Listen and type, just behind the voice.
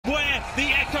The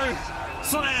echo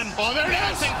slam. Oh, there it is.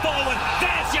 Bouncing forward.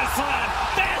 There's your slam.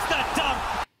 There's the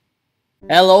dump.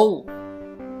 Hello,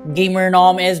 Gamer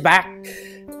Nom is back.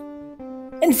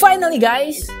 And finally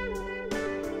guys,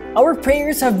 our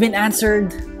prayers have been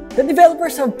answered. The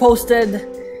developers have posted,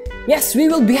 yes, we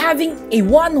will be having a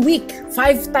 1 week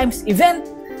 5 times event,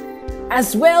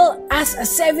 as well as a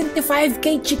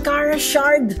 75k Chikara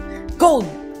shard code.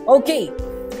 Okay,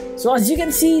 so as you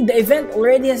can see, the event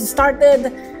already has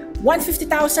started.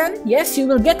 150,000, yes, you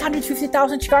will get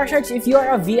 150,000 Chikara shards if you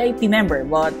are a VIP member,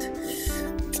 but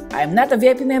I'm not a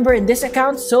VIP member in this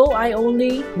account, so I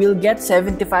only will get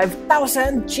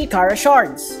 75,000 Chikara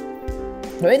shards.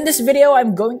 So in this video,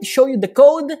 I'm going to show you the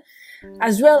code,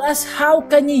 as well as how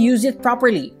can you use it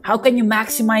properly. How can you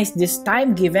maximize this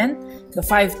time given, the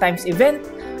 5 times event,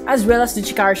 as well as the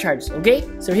Chikara shards, okay?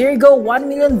 So here you go, 1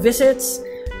 million visits,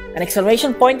 an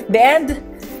exclamation point at the end,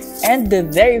 and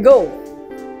there you go.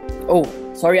 Oh,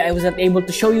 sorry, I was not able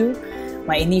to show you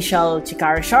my initial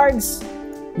Chikara shards.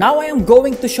 Now I am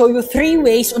going to show you 3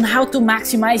 ways on how to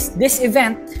maximize this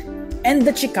event and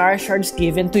the Chikara shards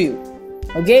given to you,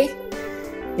 okay?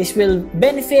 This will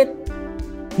benefit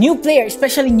new players,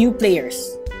 especially new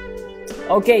players.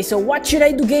 Okay, so what should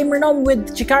I do, Gamer Nom,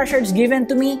 with Chikara shards given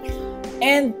to me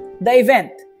and the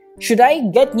event? Should I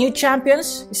get new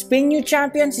champions, spin new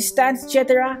champions, stands,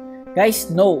 etc.? Guys,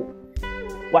 no.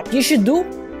 What you should do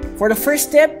for the first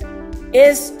step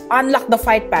is unlock the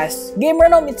fight pass. Gamer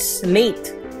Nom, it's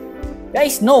late.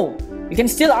 Guys, no. You can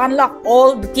still unlock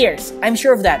all the tiers. I'm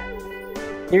sure of that.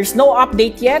 There's no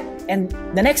update yet, and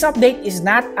the next update is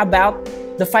not about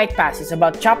the fight pass. It's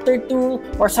about chapter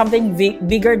 2 or something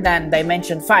bigger than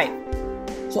dimension 5.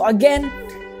 So again,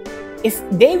 if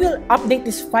they will update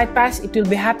this fight pass, it will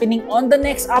be happening on the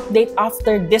next update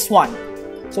after this one.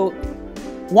 So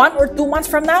 1 or 2 months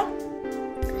from now.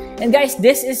 And guys,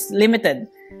 this is limited.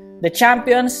 The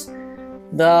champions,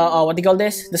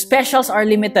 the specials are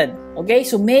limited. Okay,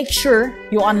 so make sure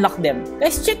you unlock them.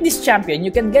 Guys, check this champion.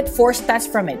 You can get 4 stats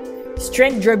from it: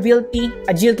 strength, durability,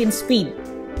 agility, and speed.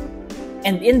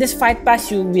 And in this fight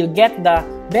pass, you will get the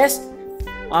best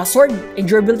sword and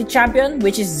durability champion,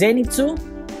 which is Zenitsu.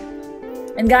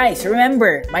 And guys,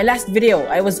 remember my last video,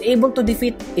 I was able to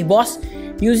defeat a boss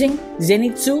using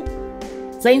Zenitsu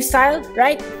flame style,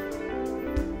 right?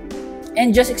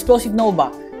 And just explosive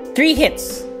nova. 3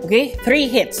 hits. Okay, 3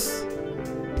 hits.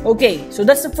 Okay, so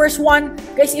that's the first one.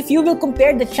 Guys, if you will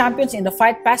compare the champions in the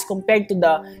fight pass compared to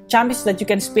the champions that you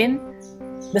can spin,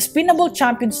 the spinnable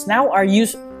champions now are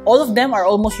all of them are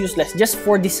almost useless just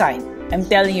for design. I'm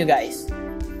telling you guys.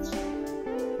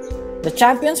 The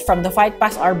champions from the fight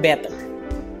pass are better.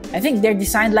 I think they're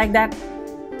designed like that.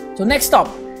 So next up,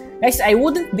 guys, I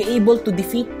wouldn't be able to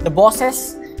defeat the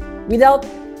bosses without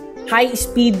high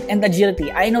speed and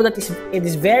agility. I know that it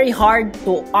is very hard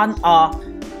to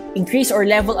increase or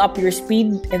level up your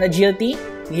speed and agility.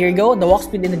 Here you go, the walk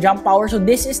speed and the jump power. So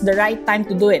this is the right time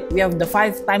to do it. We have the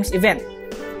 5 times event.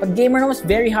 But Gamer Nom is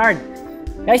very hard.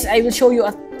 Guys, I will show you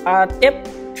a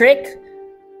trick.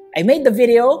 I made the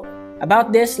video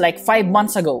about this like 5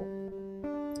 months ago.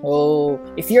 So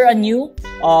if you're a new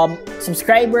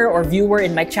subscriber or viewer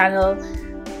in my channel,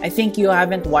 I think you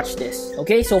haven't watched this.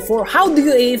 Okay, so for how do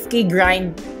you AFK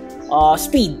grind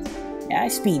speed? Yeah,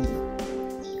 speed.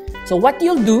 So what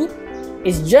you'll do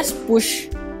is just push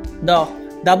the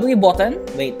W button.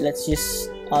 Wait, let's just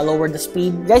lower the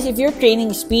speed. Guys, if you're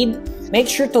training speed, make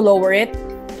sure to lower it.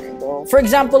 For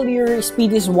example, your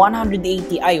speed is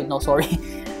 180. No, sorry.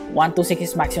 126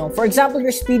 is maximum. For example,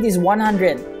 your speed is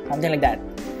 100. Something like that.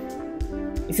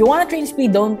 If you want to train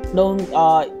speed, don't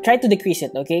try to decrease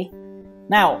it, okay?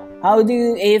 Now, how do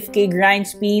you AFK grind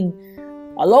speed?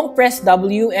 Long press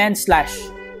W and slash.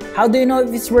 How do you know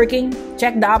if it's working?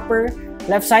 Check the upper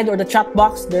left side or the chat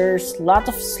box. There's a lot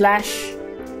of slash,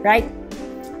 right?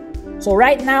 So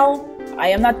right now, I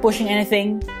am not pushing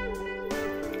anything.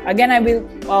 Again, I will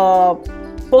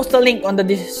post a link on the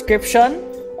description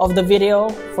of the video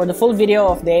for the full video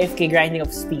of the AFK grinding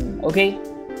of speed, okay?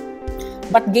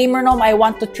 But Gamer Nom, I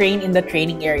want to train in the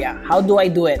training area. How do I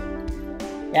do it?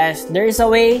 Yes, there is a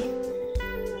way.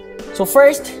 So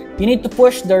first, you need to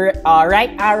push the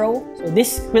right arrow. So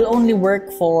this will only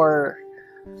work for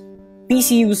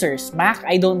PC users. Mac,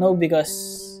 I don't know,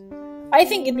 because I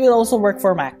think it will also work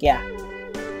for Mac, yeah.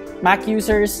 Mac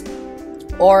users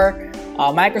or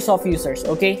Microsoft users,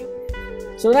 okay?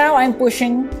 So now I'm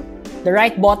pushing the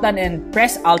right button and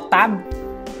press Alt-Tab.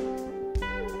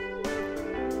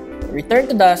 Return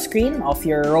to the screen of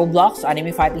your Roblox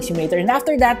Anime Fighting Simulator, and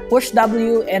after that, push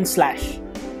W and slash.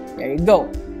 There you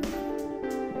go.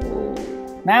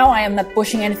 Now I am not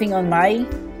pushing anything on my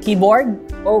keyboard.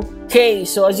 Okay,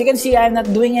 so as you can see, I'm not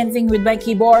doing anything with my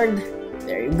keyboard.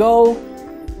 There you go.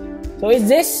 So is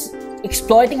this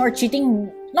exploiting or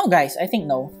cheating? No guys, I think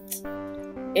no.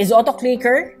 Is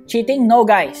auto-clicker cheating? No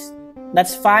guys.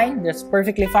 That's fine, that's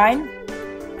perfectly fine.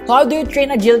 So how do you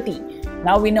train agility?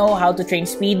 Now we know how to train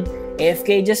speed.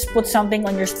 AFK, just put something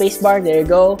on your spacebar, there you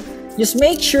go. Just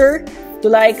make sure to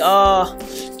like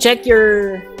check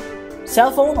your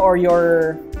cell phone or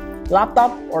your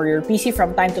laptop or your PC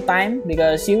from time to time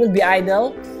because you will be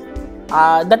idle.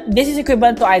 This is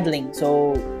equivalent to idling.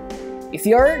 So if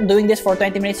you're doing this for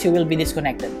 20 minutes, you will be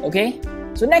disconnected, okay?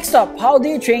 So next up, how do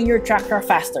you train your chakra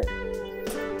faster?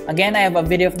 Again, I have a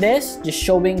video of this just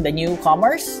showing the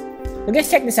newcomers. So guys,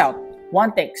 check this out.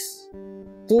 1 ticks,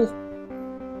 2,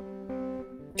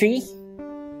 3,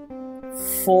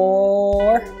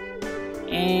 4,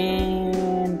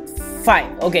 and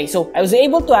 5. Okay, so I was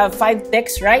able to have 5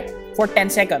 ticks, right? For 10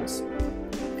 seconds.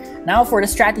 Now for the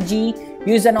strategy,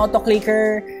 use an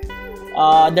auto-clicker.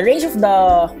 The range of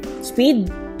the speed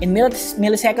in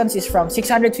milliseconds is from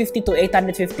 650 to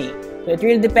 850. So it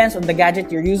really depends on the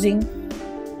gadget you're using,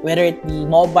 whether it be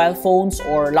mobile phones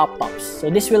or laptops. So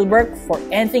this will work for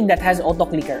anything that has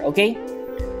auto-clicker, okay?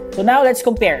 So now let's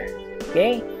compare,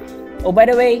 okay? Oh, by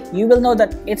the way, you will know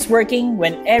that it's working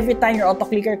when every time your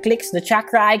auto-clicker clicks the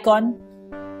chakra icon,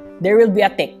 there will be a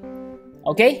tick,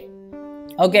 okay?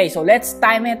 Okay, so let's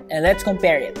time it and let's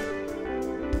compare it.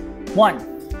 1,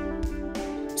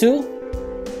 2,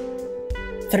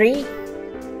 3,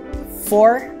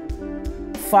 4,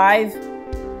 5,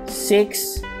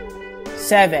 6,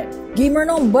 7. Gamer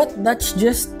Gnome, but that's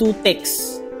just 2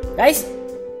 ticks. Guys,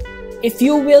 if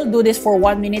you will do this for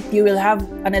 1 minute, you will have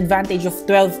an advantage of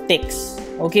 12 ticks.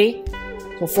 Okay?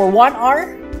 So for 1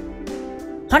 hour,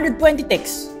 120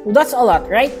 ticks. So that's a lot,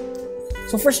 right?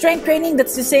 So for strength training,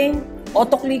 that's the same.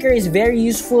 Auto-clicker is very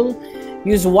useful.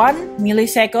 Use 1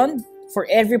 millisecond for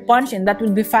every punch and that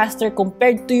will be faster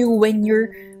compared to you when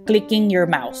you're clicking your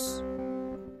mouse.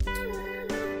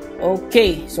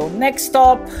 Okay, so next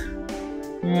up,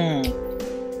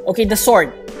 okay, the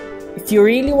sword. If you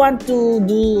really want to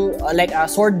do like a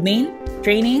sword main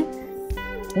training,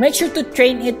 make sure to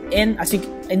train it in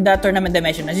the tournament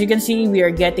dimension. As you can see, we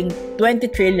are getting 20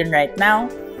 trillion right now.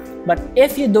 But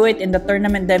if you do it in the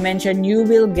tournament dimension, you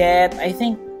will get, I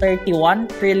think, 31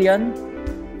 trillion.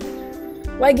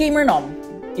 Why Gamer Gnome?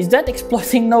 Is that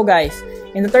exploiting? No guys.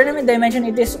 In the tournament dimension,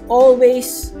 it is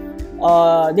always,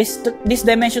 this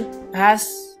dimension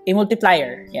has a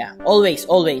multiplier. Yeah, always.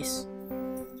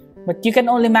 But you can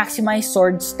only maximize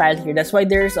sword style here. That's why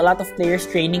there's a lot of players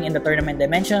training in the tournament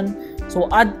dimension. So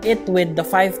add it with the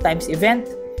 5 times event,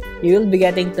 you will be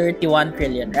getting 31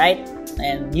 trillion, right?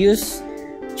 And use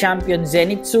champion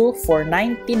Zenitsu for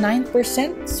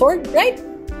 99% sword, right?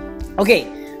 Okay,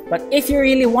 but if you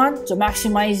really want to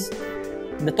maximize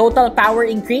the total power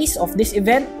increase of this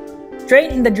event,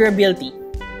 train in the durability.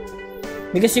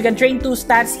 Because you can train 2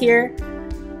 stats here.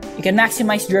 You can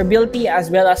maximize durability as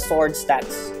well as sword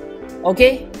stats.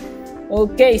 Okay?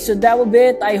 Okay, so that will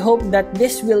be it. I hope that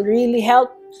this will really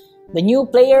help the new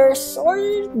players or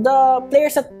the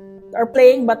players that are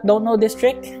playing but don't know this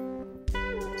trick.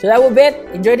 So that will be it.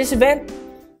 Enjoy this event.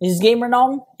 This is Gamer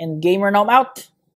Gnome and Gamer Gnome out.